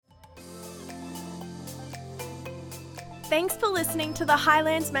Thanks for listening to the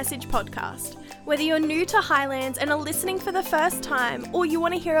Highlands Message Podcast. Whether you're new to Highlands and are listening for the first time, or you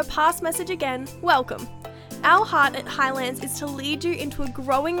want to hear a past message again, welcome. Our heart at Highlands is to lead you into a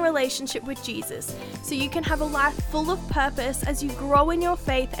growing relationship with Jesus, so you can have a life full of purpose as you grow in your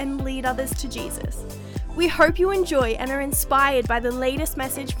faith and lead others to Jesus. We hope you enjoy and are inspired by the latest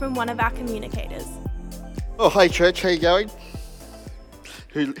message from one of our communicators. Oh, hey church, how you going?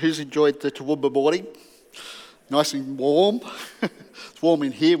 Who's enjoyed the Toowoomba morning? Nice and warm. It's warm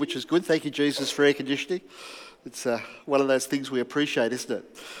in here, which is good. Thank you, Jesus, for air conditioning. It's one of those things we appreciate, isn't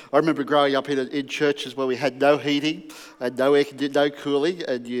it? I remember growing up in churches where we had no heating and no air conditioning, no cooling,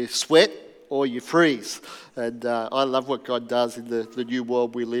 and you sweat or you freeze. And I love what God does in the new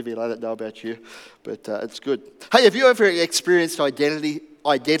world we live in. I don't know about you, but it's good. Hey, have you ever experienced identity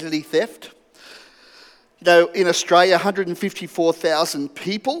theft? You know, in Australia, 154,000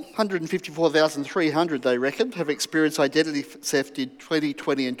 people, 154,300 they reckon, have experienced identity theft in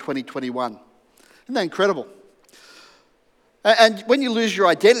 2020 and 2021. Isn't that incredible? And when you lose your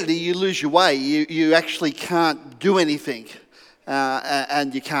identity, you lose your way. You actually can't do anything,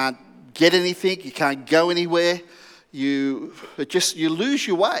 and you can't get anything. You can't go anywhere. You lose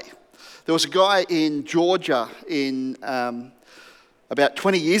your way. There was a guy in Georgia about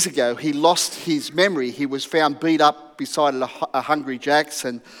 20 years ago. He lost his memory. He was found beat up beside a Hungry Jack's,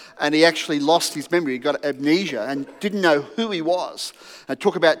 and he actually lost his memory. He got amnesia and didn't know who he was. It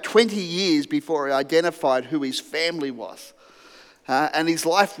took about 20 years before he identified who his family was. And his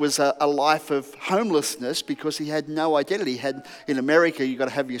life was a life of homelessness because he had no identity. In America, you've got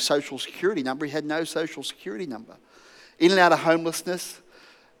to have your social security number. He had no social security number. In and out of homelessness,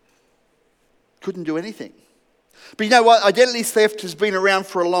 couldn't do anything. But you know what? Identity theft has been around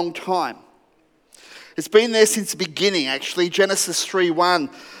for a long time. It's been there since the beginning, actually. Genesis 3:1.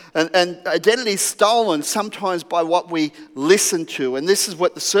 And identity is stolen sometimes by what we listen to. And this is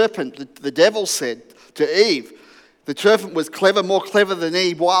what the serpent, the devil, said to Eve. The serpent was clever, more clever than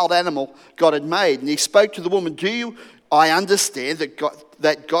any wild animal God had made. And he spoke to the woman, I understand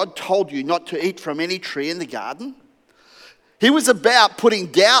that God told you not to eat from any tree in the garden? He was about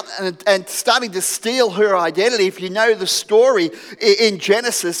putting doubt and starting to steal her identity. If you know the story in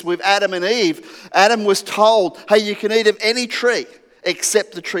Genesis with Adam and Eve, Adam was told, hey, you can eat of any tree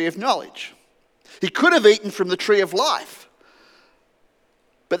except the tree of knowledge. He could have eaten from the tree of life,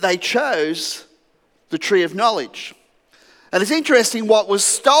 but they chose the tree of knowledge. And it's interesting what was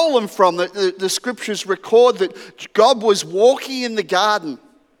stolen from the scriptures record that God was walking in the garden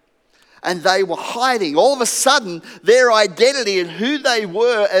and they were hiding. All of a sudden, their identity and who they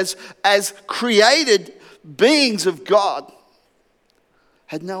were as created beings of God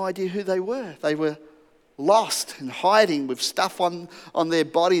had no idea who they were. They were lost and hiding with stuff on their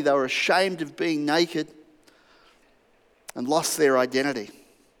body. They were ashamed of being naked and lost their identity.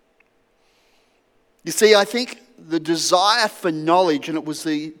 You see, I think the desire for knowledge, and it was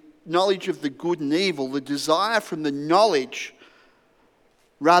the knowledge of the good and evil, the desire from the knowledge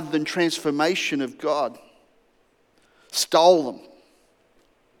rather than transformation of God, stole them,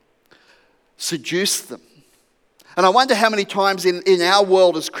 seduced them. And I wonder how many times in our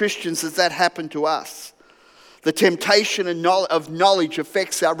world as Christians has that happened to us. The temptation of knowledge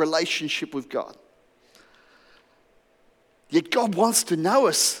affects our relationship with God. Yet God wants to know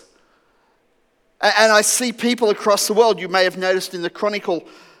us. And I see people across the world, you may have noticed in the Chronicle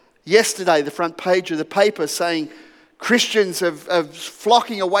yesterday, the front page of the paper, saying Christians are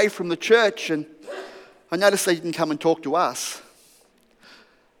flocking away from the church. And I noticed they didn't come and talk to us,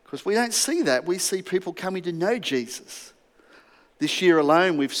 because we don't see that. We see people coming to know Jesus. This year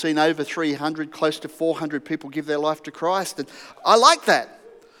alone, we've seen over 300, close to 400 people give their life to Christ. And I like that.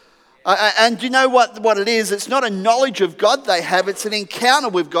 And do you know what it is? It's not a knowledge of God they have. It's an encounter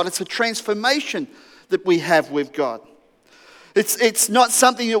with God. It's a transformation that we have with God. It's not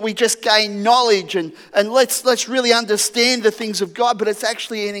something that we just gain knowledge and let's really understand the things of God, but it's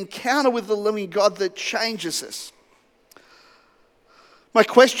actually an encounter with the living God that changes us. My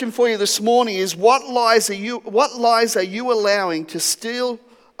question for you this morning is, what lies are you allowing to steal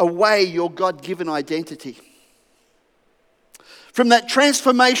away your God-given identity? From that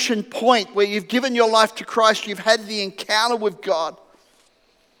transformation point where you've given your life to Christ, you've had the encounter with God.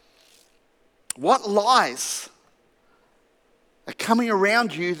 What lies are coming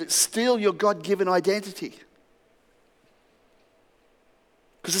around you that steal your God-given identity?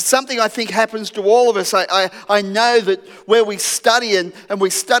 Because it's something I think happens to all of us. I know that where we study and we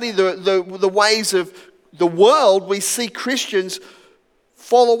study the ways of the world, we see Christians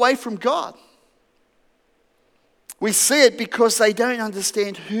fall away from God. We see it because they don't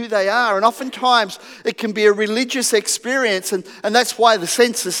understand who they are. And oftentimes it can be a religious experience. And that's why the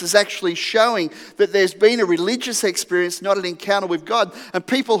census is actually showing that there's been a religious experience, not an encounter with God. And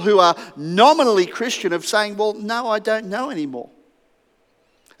people who are nominally Christian are saying, well, no, I don't know anymore.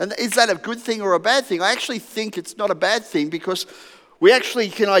 And is that a good thing or a bad thing? I actually think it's not a bad thing, because we actually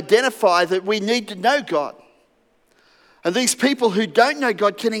can identify that we need to know God. And these people who don't know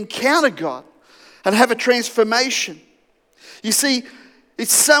God can encounter God and have a transformation. You see,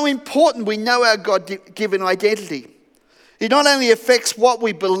 it's so important we know our God-given identity. It not only affects what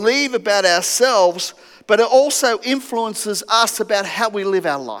we believe about ourselves, but it also influences us about how we live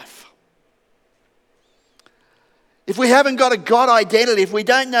our life. If we haven't got a God identity, if we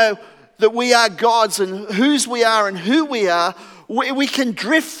don't know that we are God's and whose we are and who we are, we can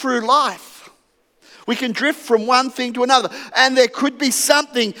drift through life. We can drift from one thing to another. And there could be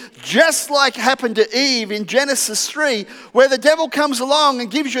something just like happened to Eve in Genesis 3, where the devil comes along and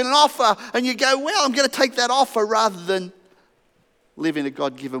gives you an offer and you go, well, I'm going to take that offer rather than live in a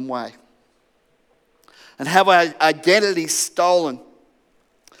God-given way. And have our identity stolen.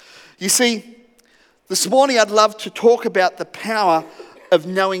 You see, this morning I'd love to talk about the power of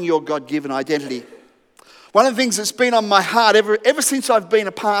knowing your God-given identity. One of the things that's been on my heart ever since I've been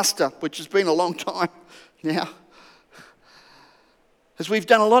a pastor, which has been a long time now, is we've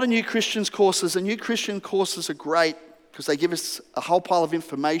done a lot of New Christians courses, and New Christian courses are great because they give us a whole pile of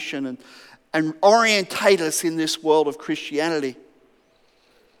information and orientate us in this world of Christianity.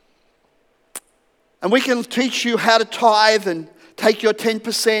 And we can teach you how to tithe and take your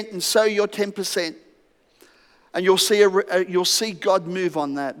 10% and sow your 10%. And you'll see God move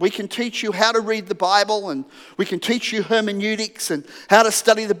on that. We can teach you how to read the Bible, and we can teach you hermeneutics and how to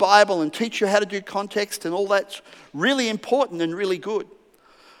study the Bible and teach you how to do context, and all that's really important and really good.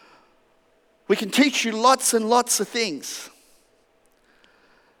 We can teach you lots and lots of things.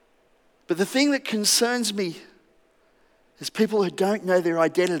 But the thing that concerns me is people who don't know their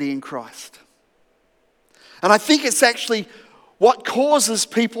identity in Christ. And I think it's actually what causes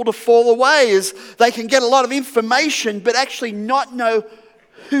people to fall away, is they can get a lot of information but actually not know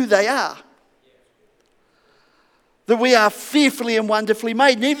who they are. That we are fearfully and wonderfully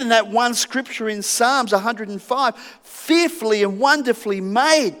made. And even that one scripture in Psalms 105, fearfully and wonderfully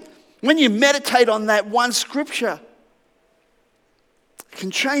made. When you meditate on that one scripture, it can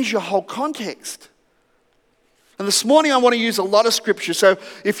change your whole context. And this morning I want to use a lot of scripture. So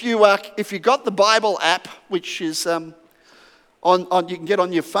if you got the Bible app, which is you can get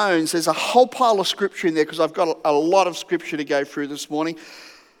on your phones, there's a whole pile of scripture in there, because I've got a lot of scripture to go through this morning.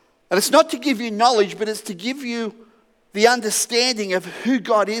 And it's not to give you knowledge, but it's to give you the understanding of who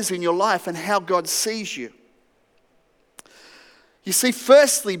God is in your life and how God sees you. You see,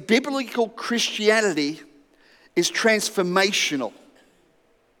 firstly, biblical Christianity is transformational.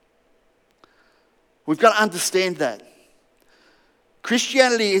 We've got to understand that.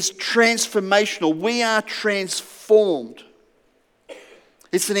 Christianity is transformational. We are transformed.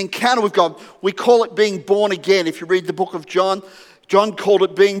 It's an encounter with God. We call it being born again. If you read the book of John, John called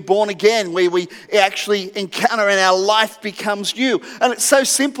it being born again, where we actually encounter and our life becomes new. And it's so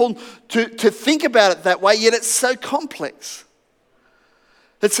simple to think about it that way, yet it's so complex.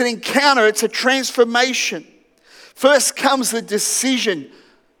 It's an encounter, it's a transformation. First comes the decision,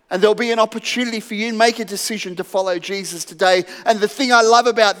 and there'll be an opportunity for you to make a decision to follow Jesus today. And the thing I love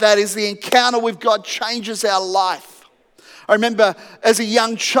about that is the encounter with God changes our life. I remember as a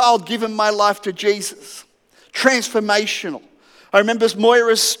young child giving my life to Jesus. Transformational. I remember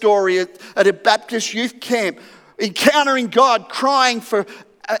Moira's story at a Baptist youth camp, encountering God, crying for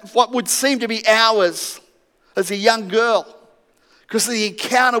what would seem to be hours as a young girl, because of the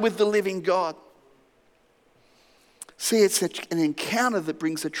encounter with the living God. See, it's an encounter that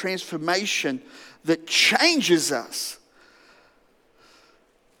brings a transformation that changes us.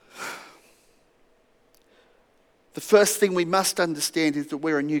 The first thing we must understand is that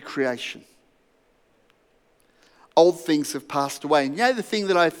we're a new creation. Old things have passed away. And you know, the thing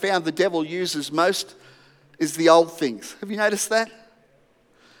that I found the devil uses most is the old things. Have you noticed that?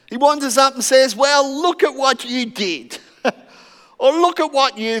 He wanders up and says, well, look at what you did. Or look at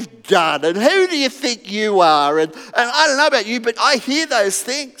what you've done. And who do you think you are? And I don't know about you, but I hear those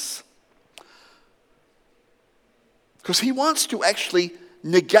things. Because he wants to actually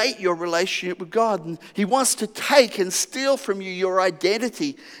negate your relationship with God. And he wants to take and steal from you your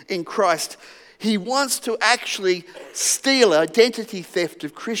identity in Christ. He wants to actually steal. Identity theft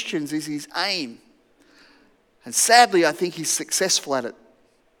of Christians is his aim. And sadly, I think he's successful at it.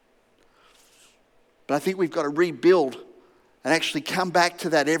 But I think we've got to rebuild and actually come back to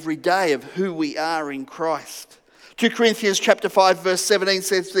that every day of who we are in Christ. 2 Corinthians chapter 5 verse 17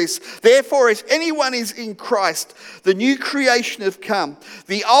 says this, "Therefore, if anyone is in Christ, the new creation have come.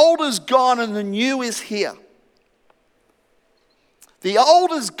 The old is gone and the new is here." The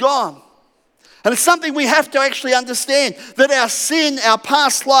old is gone. And it's something we have to actually understand, that our sin, our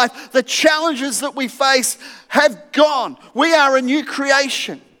past life, the challenges that we face have gone. We are a new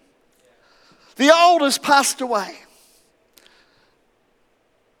creation. The old has passed away.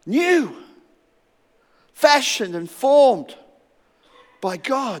 New, fashioned and formed by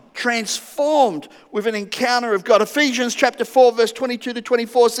God, transformed with an encounter of God. Ephesians chapter 4 verse 22 to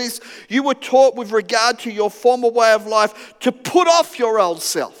 24 says, "You were taught with regard to your former way of life to put off your old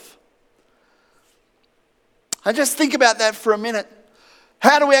self." And just think about that for a minute.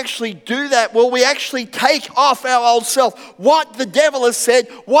 How do we actually do that? Well, we actually take off our old self. What the devil has said,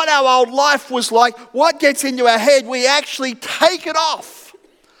 what our old life was like, what gets into our head, we actually take it off.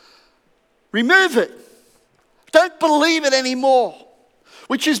 Remove it. Don't believe it anymore,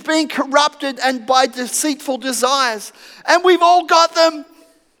 which is being corrupted and by deceitful desires. And we've all got them.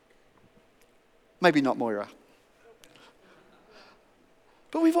 Maybe not Moira.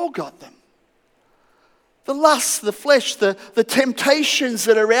 But we've all got them. The lusts, the flesh, the temptations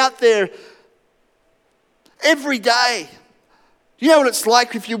that are out there every day. You know what it's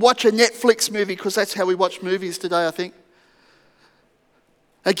like if you watch a Netflix movie, because that's how we watch movies today, I think.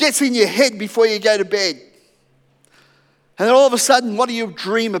 It gets in your head before you go to bed. And then all of a sudden, what do you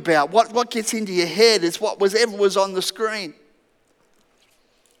dream about? What gets into your head is whatever was on the screen.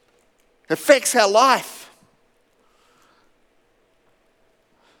 It affects our life.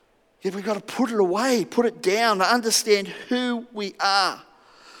 Yet we've got to put it away, put it down, to understand who we are.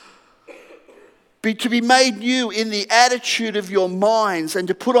 To be made new in the attitude of your minds and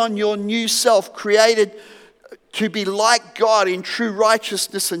to put on your new self, created to be like God in true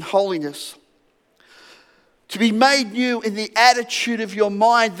righteousness and holiness. To be made new in the attitude of your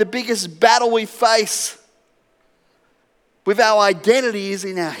mind. The biggest battle we face with our identity is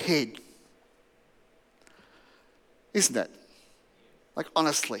in our head. Isn't it? Like,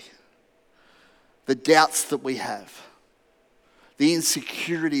 honestly. The doubts that we have, the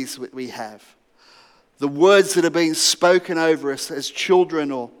insecurities that we have, the words that are being spoken over us as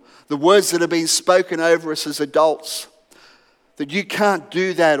children, or the words that are being spoken over us as adults, that you can't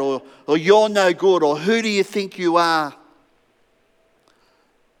do that, or you're no good, or who do you think you are?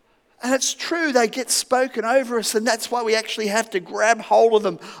 And it's true, they get spoken over us, and that's why we actually have to grab hold of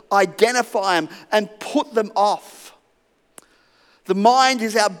them, identify them, and put them off. The mind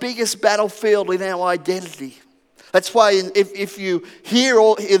is our biggest battlefield in our identity. That's why if you hear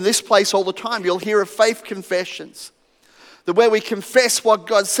in this place all the time, you'll hear of faith confessions. Where we confess what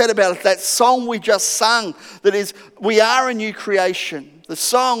God said about it. That song we just sung, that is, we are a new creation. The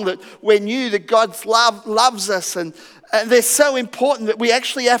song that we're new, that God's love loves us. And they're so important that we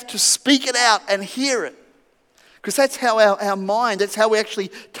actually have to speak it out and hear it. Because that's how our mind, that's how we actually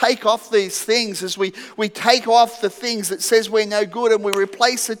take off these things, is we take off the things that says we're no good and we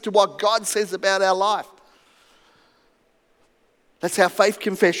replace it to what God says about our life. That's our faith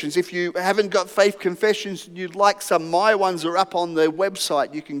confessions. If you haven't got faith confessions and you'd like some, my ones are up on the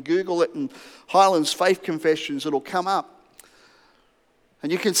website. You can Google it and Highlands Faith Confessions, it'll come up.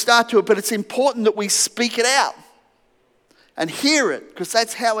 And you can start to it, but it's important that we speak it out and hear it, because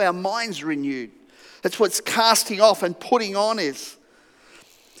that's how our mind's renewed. That's what's casting off and putting on is.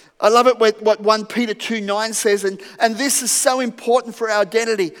 I love it what 1 Peter 2:9 says, and this is so important for our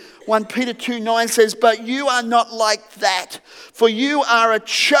identity. 1 Peter 2:9 says, "But you are not like that, for you are a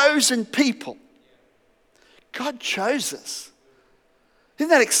chosen people." God chose us. Isn't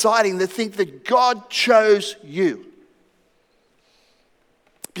that exciting to think that God chose you?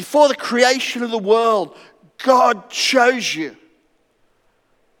 Before the creation of the world, God chose you.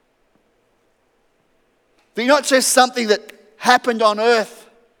 You're not just something that happened on earth,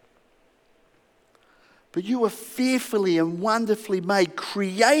 but you were fearfully and wonderfully made,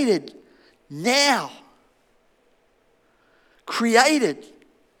 created now. Created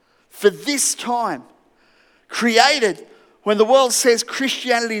for this time. Created when the world says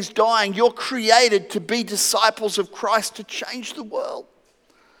Christianity is dying, you're created to be disciples of Christ, to change the world.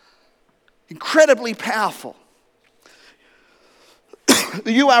 Incredibly powerful.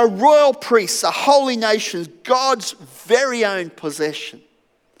 You are royal priests, a holy nation, God's very own possession.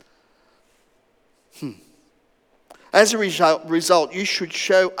 As a result, you should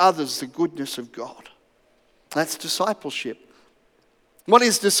show others the goodness of God. That's discipleship. What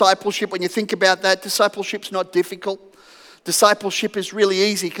is discipleship? When you think about that, discipleship's not difficult. Discipleship is really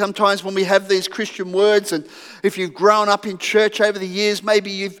easy. Sometimes when we have these Christian words, and if you've grown up in church over the years,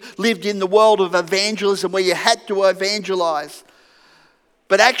 maybe you've lived in the world of evangelism where you had to evangelize.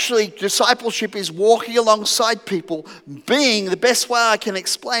 But actually, discipleship is walking alongside people, the best way I can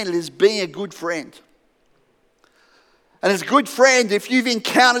explain it is being a good friend. And as a good friend, if you've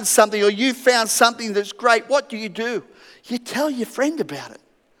encountered something or you've found something that's great, what do? You tell your friend about it.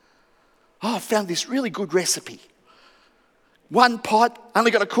 Oh, I found this really good recipe. One pot,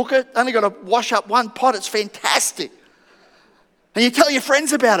 only got to cook it, only got to wash up one pot, it's fantastic. And you tell your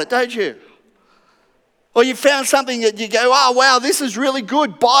friends about it, don't you? Or you found something that you go, oh wow, this is really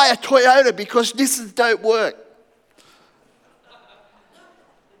good, buy a Toyota because this don't work.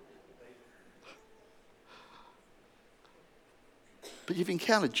 But you've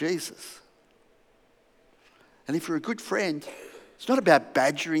encountered Jesus. And if you're a good friend, it's not about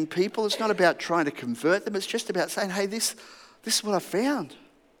badgering people, it's not about trying to convert them, it's just about saying, hey, this is what I found.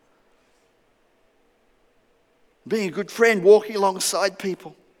 Being a good friend, walking alongside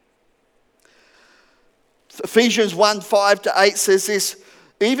people. Ephesians 1:5-8 says this,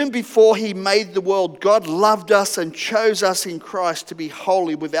 even before he made the world, God loved us and chose us in Christ to be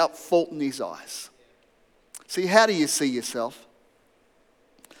holy without fault in his eyes. See, how do you see yourself?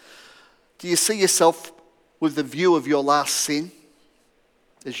 Do you see yourself with the view of your last sin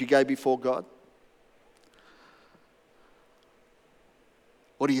as you go before God?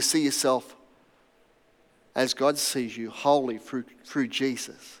 Or do you see yourself as God sees you, holy through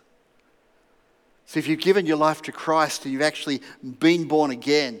Jesus? So if you've given your life to Christ and you've actually been born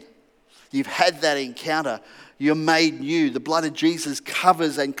again, you've had that encounter, you're made new. The blood of Jesus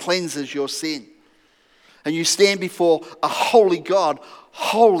covers and cleanses your sin. And you stand before a holy God,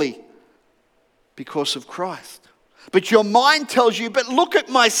 holy because of Christ. But your mind tells you, but look at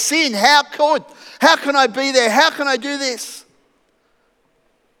my sin. How can I be there? How can I do this?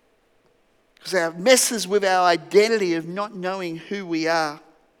 Because it messes with our identity of not knowing who we are.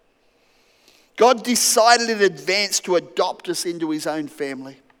 God decided in advance to adopt us into his own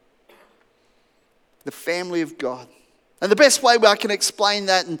family. The family of God. And the best way I can explain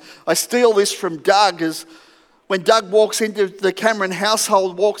that, and I steal this from Doug, is when Doug walks into the Cameron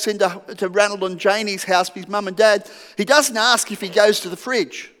household, walks into Ranald and Janie's house, his mum and dad, he doesn't ask if he goes to the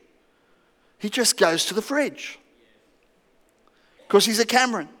fridge. He just goes to the fridge. Because he's a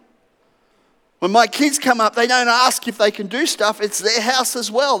Cameron. When my kids come up, they don't ask if they can do stuff. It's their house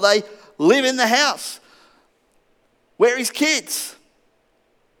as well. They live in the house. We're his kids.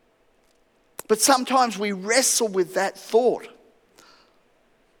 But sometimes we wrestle with that thought.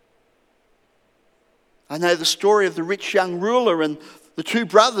 I know the story of the rich young ruler and the two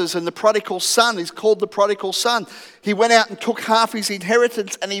brothers and the prodigal son. He's called the prodigal son. He went out and took half his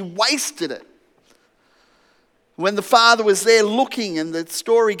inheritance and he wasted it. When the father was there looking, and the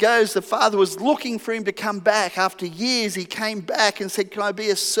story goes, the father was looking for him to come back. After years, he came back and said, can I be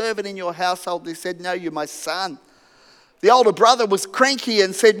a servant in your household? He said, no, you're my son. The older brother was cranky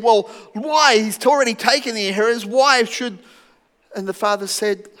and said, well, why? He's already taken the inheritance. Why should... And the father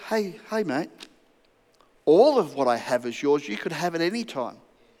said, hey, mate, all of what I have is yours. You could have it any time.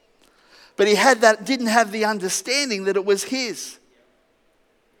 But he didn't have the understanding that it was his.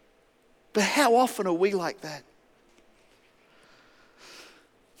 But how often are we like that?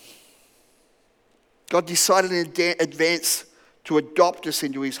 God decided in advance to adopt us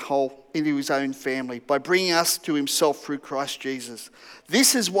into his own family by bringing us to himself through Christ Jesus.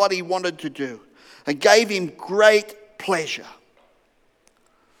 This is what he wanted to do and gave him great pleasure.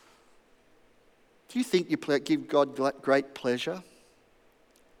 Do you think you give God great pleasure?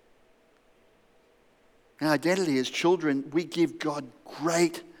 Our identity as children, we give God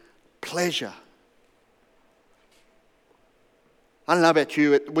great pleasure. I don't know about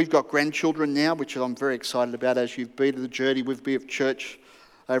you, we've got grandchildren now, which I'm very excited about. As you've been to the journey with me of church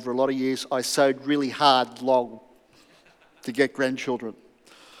over a lot of years, I sowed really hard, long to get grandchildren.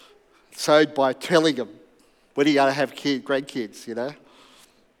 Sowed by telling them, when are you going to have grandkids, you know?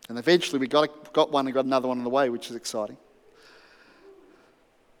 And eventually we got one and got another one on the way, which is exciting.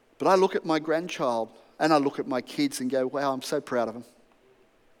 But I look at my grandchild and I look at my kids and go, wow, I'm so proud of them.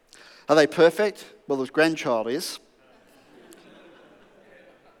 Are they perfect? Well, the grandchild is.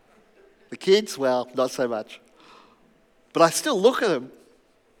 The kids, well, not so much. But I still look at them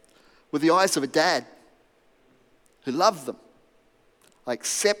with the eyes of a dad who loves them. I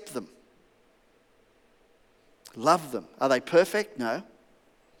accept them. Love them. Are they perfect? No.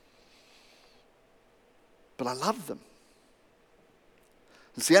 But I love them.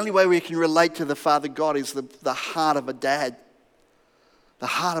 It's the only way we can relate to the Father God is the heart of a dad, the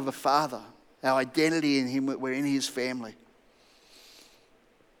heart of a father, our identity in him, we're in his family.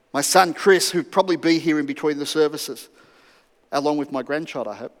 My son Chris, who'd probably be here in between the services, along with my grandchild,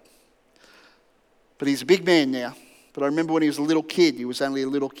 I hope. But he's a big man now. But I remember when he was a little kid, he was only a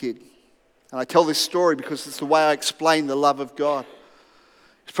little kid. And I tell this story because it's the way I explain the love of God.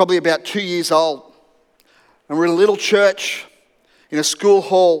 He's probably about 2 years old. And we're in a little church in a school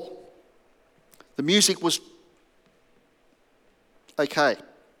hall. The music was okay. It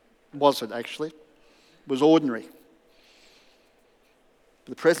wasn't actually. It was ordinary. But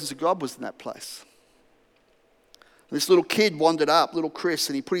the presence of God was in that place. And this little kid wandered up, little Chris,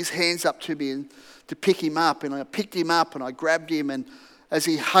 and he put his hands up to me to pick him up. And I picked him up and I grabbed him, and as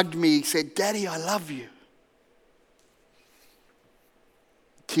he hugged me, he said, "Daddy, I love you."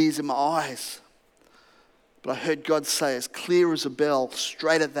 Tears in my eyes. But I heard God say, as clear as a bell,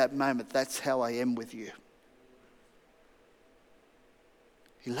 straight at that moment, "That's how I am with you."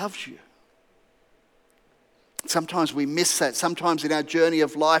 He loves you. Sometimes we miss that. Sometimes in our journey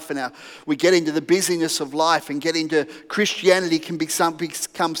of life we get into the busyness of life and get into Christianity can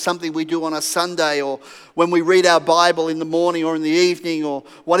become something we do on a Sunday, or when we read our Bible in the morning or in the evening or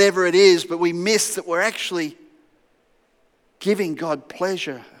whatever it is, but we miss that we're actually giving God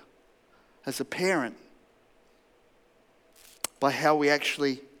pleasure as a parent by how we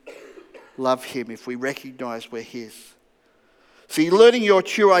actually love him if we recognize we're his. See, learning your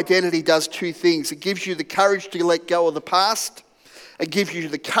true identity does two things. It gives you the courage to let go of the past. It gives you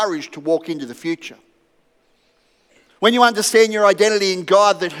the courage to walk into the future. When you understand your identity in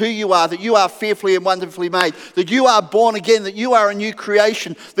God, that who you are, that you are fearfully and wonderfully made, that you are born again, that you are a new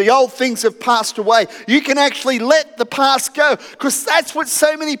creation, the old things have passed away, you can actually let the past go. Because that's what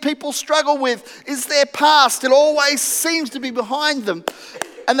so many people struggle with, is their past. It always seems to be behind them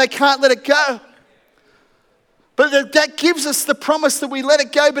and they can't let it go. But that gives us the promise that we let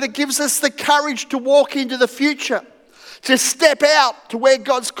it go, but it gives us the courage to walk into the future, to step out to where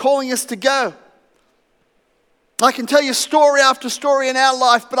God's calling us to go. I can tell you story after story in our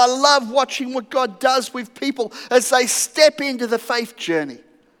life, but I love watching what God does with people as they step into the faith journey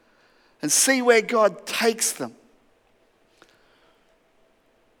and see where God takes them.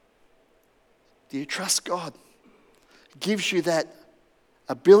 Do you trust God? It gives you that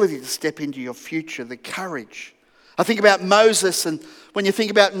ability to step into your future, the courage. I think about Moses, and when you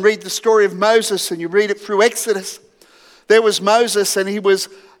think about and read the story of Moses and you read it through Exodus, there was Moses, and he was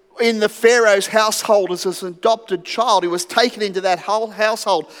in the Pharaoh's household as an adopted child. He was taken into that whole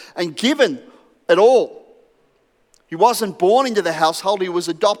household and given it all. He wasn't born into the household, he was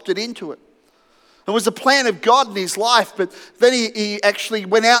adopted into it. It was the plan of God in his life, but then he actually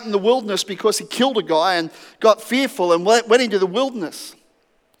went out in the wilderness because he killed a guy and got fearful and went into the wilderness.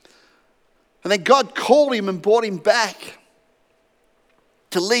 And then God called him and brought him back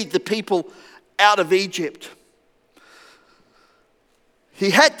to lead the people out of Egypt.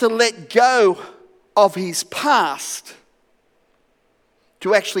 He had to let go of his past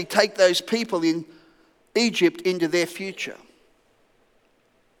to actually take those people in Egypt into their future.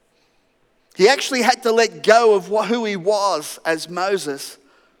 He actually had to let go of who he was as Moses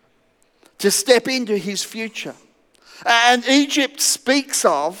to step into his future. And Egypt speaks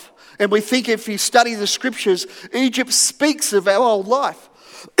of, and we think if you study the scriptures, Egypt speaks of our old life.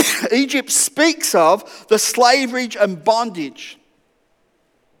 Egypt speaks of the slavery and bondage.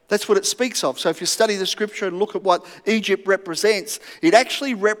 That's what it speaks of. So if you study the scripture and look at what Egypt represents, it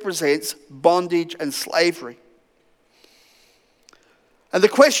actually represents bondage and slavery. And the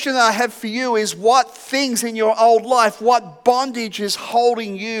question I have for you is, what things in your old life, what bondage is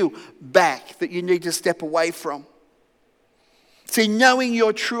holding you back that you need to step away from? See, knowing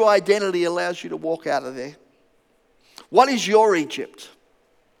your true identity allows you to walk out of there. What is your Egypt?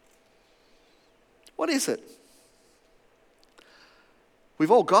 What is it?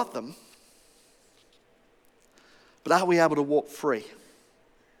 We've all got them. But are we able to walk free?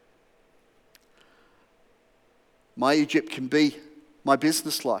 My Egypt can be my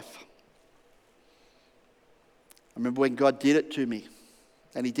business life. I remember when God did it to me,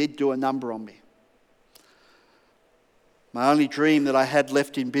 and he did do a number on me. My only dream that I had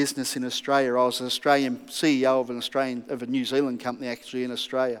left in business in Australia, I was an Australian CEO of a New Zealand company actually in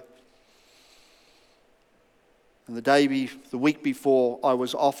Australia. And the week before I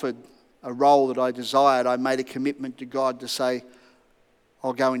was offered a role that I desired, I made a commitment to God to say,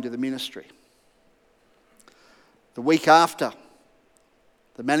 I'll go into the ministry. The week after,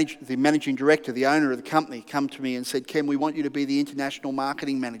 the managing director, the owner of the company, came to me and said, Ken, we want you to be the international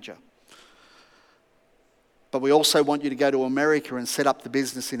marketing manager. But we also want you to go to America and set up the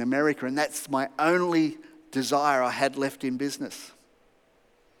business in America. And that's my only desire I had left in business.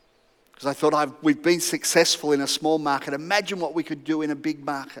 Because I thought we've been successful in a small market. Imagine what we could do in a big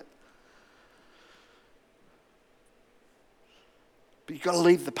market. But you've got to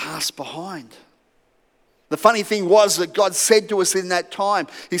leave the past behind. The funny thing was that God said to us in that time,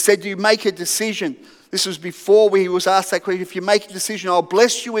 he said, do you make a decision? This was before he was asked that question. If you make a decision, I'll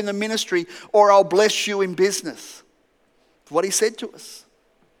bless you in the ministry or I'll bless you in business. That's what he said to us.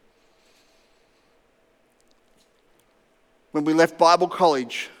 When we left Bible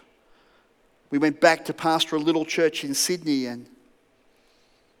college, we went back to pastor a little church in Sydney, and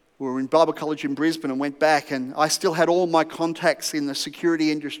we were in Bible college in Brisbane and went back, and I still had all my contacts in the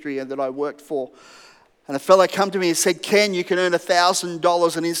security industry that I worked for. And a fellow came to me and said, Ken, you can earn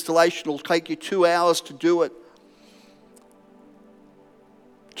 $1,000 an installation. It'll take you 2 hours to do it.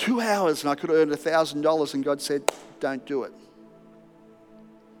 2 hours and I could earn $1,000, and God said, don't do it.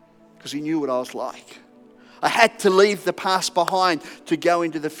 Because he knew what I was like. I had to leave the past behind to go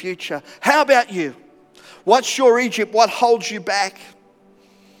into the future. How about you? What's your Egypt? What holds you back?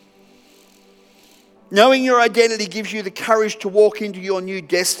 Knowing your identity gives you the courage to walk into your new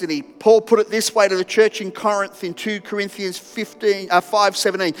destiny. Paul put it this way to the church in Corinth in 2 Corinthians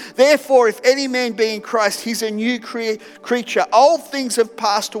 5:17. Therefore, if any man be in Christ, he's a new creature. Old things have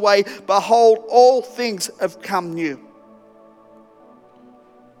passed away. Behold, all things have come new.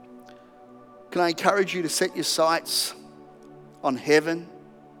 Can I encourage you to set your sights on heaven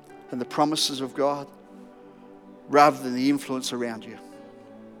and the promises of God rather than the influence around you?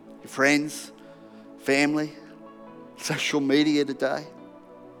 Your friends, family, social media today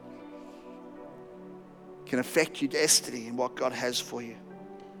can affect your destiny and what God has for you.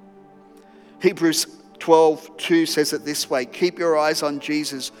 Hebrews 12:2 says it this way, keep your eyes on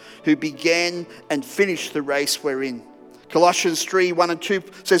Jesus who began and finished the race we're in. Colossians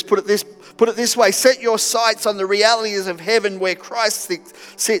 3:1-2 says, put it this way, set your sights on the realities of heaven where Christ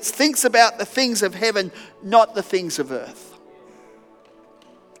sits. Think about the things of heaven, not the things of earth.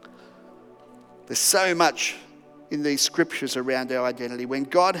 There's so much in these scriptures around our identity. When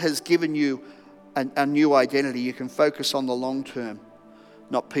God has given you a new identity, you can focus on the long term,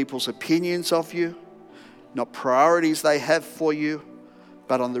 not people's opinions of you, not priorities they have for you,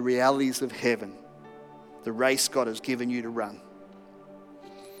 but on the realities of heaven, the race God has given you to run.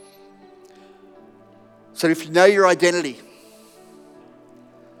 So if you know your identity,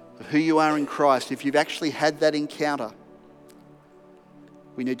 of who you are in Christ, if you've actually had that encounter,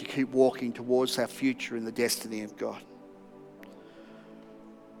 we need to keep walking towards our future in the destiny of God.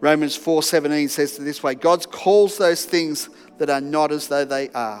 Romans 4:17 says it this way, God calls those things that are not as though they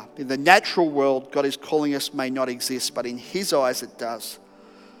are. In the natural world, God is calling us may not exist, but in his eyes it does.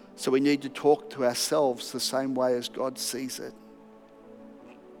 So we need to talk to ourselves the same way as God sees it.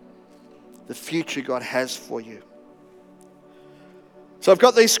 The future God has for you. So I've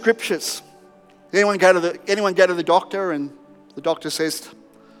got these scriptures. Anyone go to the doctor and the doctor says,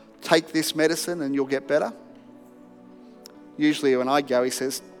 take this medicine and you'll get better? Usually when I go, he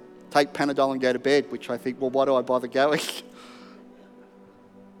says, take Panadol and go to bed, which I think, well, why do I bother going?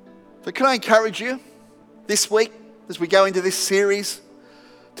 But can I encourage you this week, as we go into this series,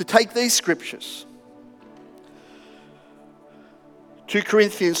 to take these scriptures. 2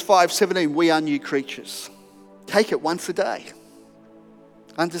 Corinthians 5:17, we are new creatures. Take it once a day.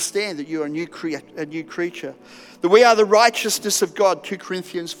 Understand that you are a new creature. That we are the righteousness of God, 2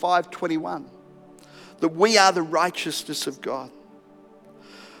 Corinthians 5:21. That we are the righteousness of God.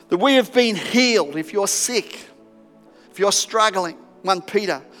 That we have been healed. If you're sick, if you're struggling, 1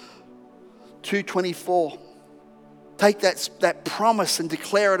 Peter 2:24. Take that promise and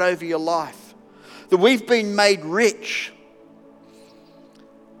declare it over your life. That we've been made rich.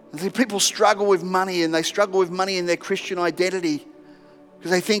 And people struggle with money, and they struggle with money in their Christian identity because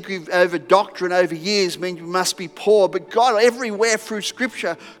they think over doctrine, over years, means we must be poor. But God, everywhere through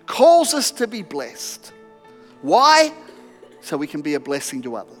Scripture, calls us to be blessed. Why? So we can be a blessing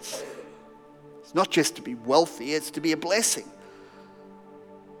to others. It's not just to be wealthy, it's to be a blessing.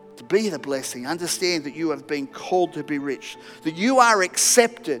 To be the blessing. Understand that you have been called to be rich. That you are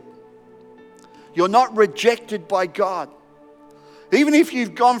accepted. You're not rejected by God. Even if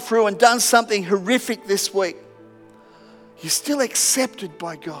you've gone through and done something horrific this week, you're still accepted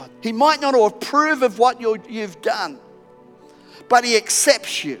by God. He might not approve of what you've done, but he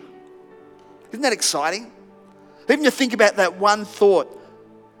accepts you. Isn't that exciting? Even to think about that one thought.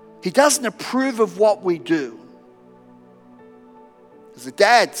 He doesn't approve of what we do. As a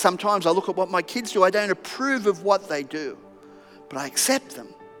dad, sometimes I look at what my kids do. I don't approve of what they do, but I accept them.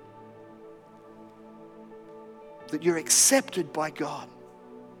 That you're accepted by God.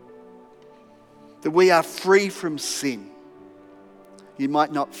 That we are free from sin. You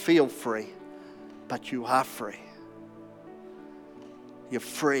might not feel free, but you are free. You're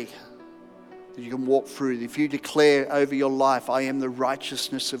free. You can walk through. If you declare over your life, I am the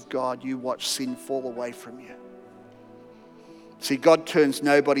righteousness of God, you watch sin fall away from you. See, God turns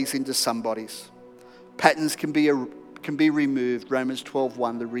nobodies into somebodies. Patterns can be removed. Romans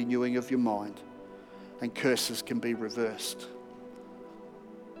 12:1, the renewing of your mind. And curses can be reversed.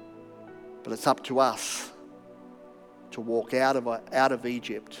 But it's up to us to walk out of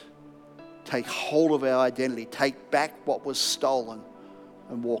Egypt, take hold of our identity, take back what was stolen,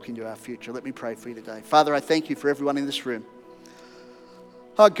 and walk into our future. Let me pray for you today. Father, I thank you for everyone in this room.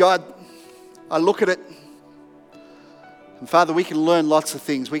 Oh God, I look at it, and Father, we can learn lots of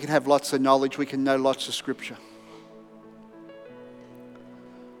things. We can have lots of knowledge. We can know lots of scripture.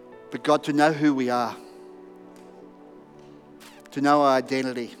 But God, to know who we are, to know our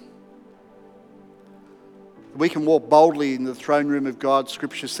identity, we can walk boldly in the throne room of God,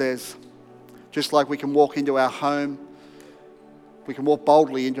 Scripture says. Just like we can walk into our home, we can walk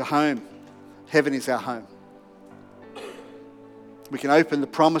boldly into home. Heaven is our home. We can open the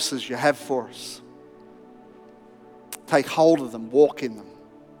promises you have for us. Take hold of them, walk in them.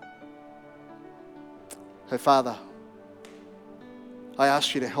 So Father, I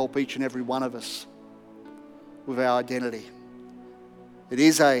ask you to help each and every one of us with our identity. It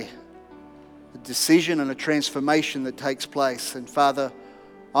is a decision and a transformation that takes place. And Father,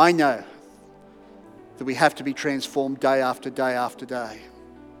 I know that we have to be transformed day after day after day.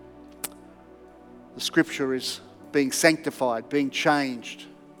 The scripture is being sanctified, being changed,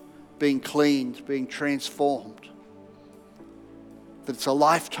 being cleaned, being transformed. That it's a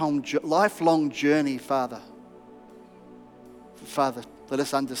lifelong journey, Father. Father, let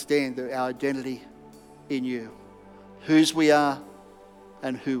us understand that our identity in you, whose we are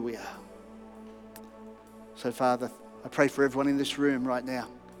and who we are. So Father, I pray for everyone in this room right now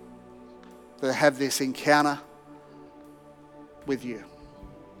that have this encounter with you.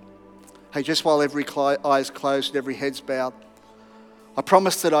 Hey, just while every eye's closed and every head's bowed, I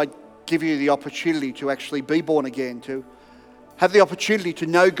promised that I'd give you the opportunity to actually be born again, to have the opportunity to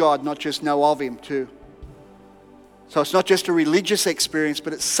know God, not just know of Him, too. So it's not just a religious experience,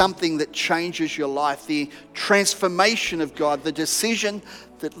 but it's something that changes your life, the transformation of God, the decision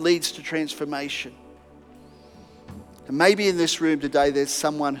that leads to transformation. And maybe in this room today there's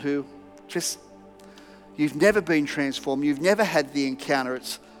someone who you've never been transformed, you've never had the encounter.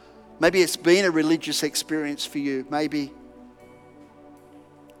 Maybe it's been a religious experience for you. Maybe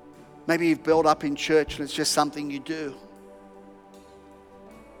you've built up in church and it's just something you do.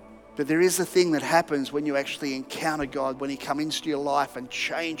 But there is a thing that happens when you actually encounter God, when He comes into your life and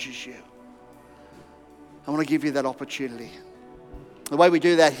changes you. I want to give you that opportunity. The way we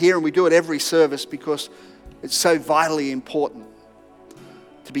do that here, and we do it every service because it's so vitally important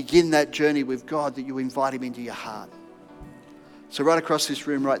to begin that journey with God, that you invite Him into your heart. So right across this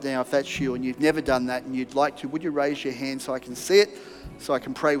room right now, if that's you and you've never done that and you'd like to, would you raise your hand so I can see it, so I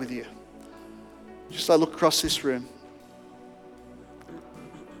can pray with you? Just I look across this room.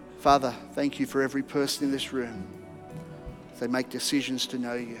 Father, thank you for every person in this room. They make decisions to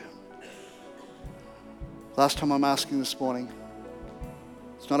know you. Last time I'm asking this morning,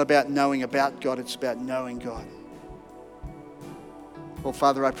 it's not about knowing about God, it's about knowing God. Well,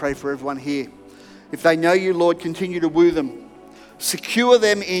 Father, I pray for everyone here. If they know you, Lord, continue to woo them. Secure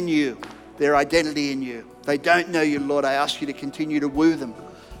them in you, their identity in you. If they don't know you, Lord, I ask you to continue to woo them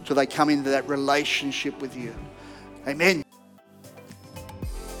till they come into that relationship with you. Amen.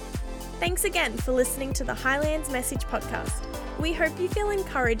 Thanks again for listening to the Highlands Message Podcast. We hope you feel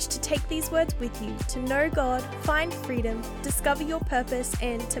encouraged to take these words with you to know God, find freedom, discover your purpose,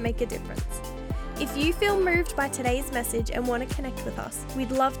 and to make a difference. If you feel moved by today's message and want to connect with us, we'd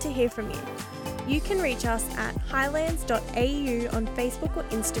love to hear from you. You can reach us at highlands.au on Facebook or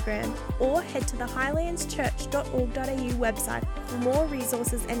Instagram, or head to the highlandschurch.org.au website for more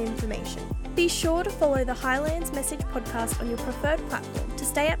resources and information. Be sure to follow the Highlands Message Podcast on your preferred platform to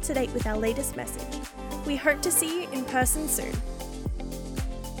stay up to date with our latest message. We hope to see you in person soon.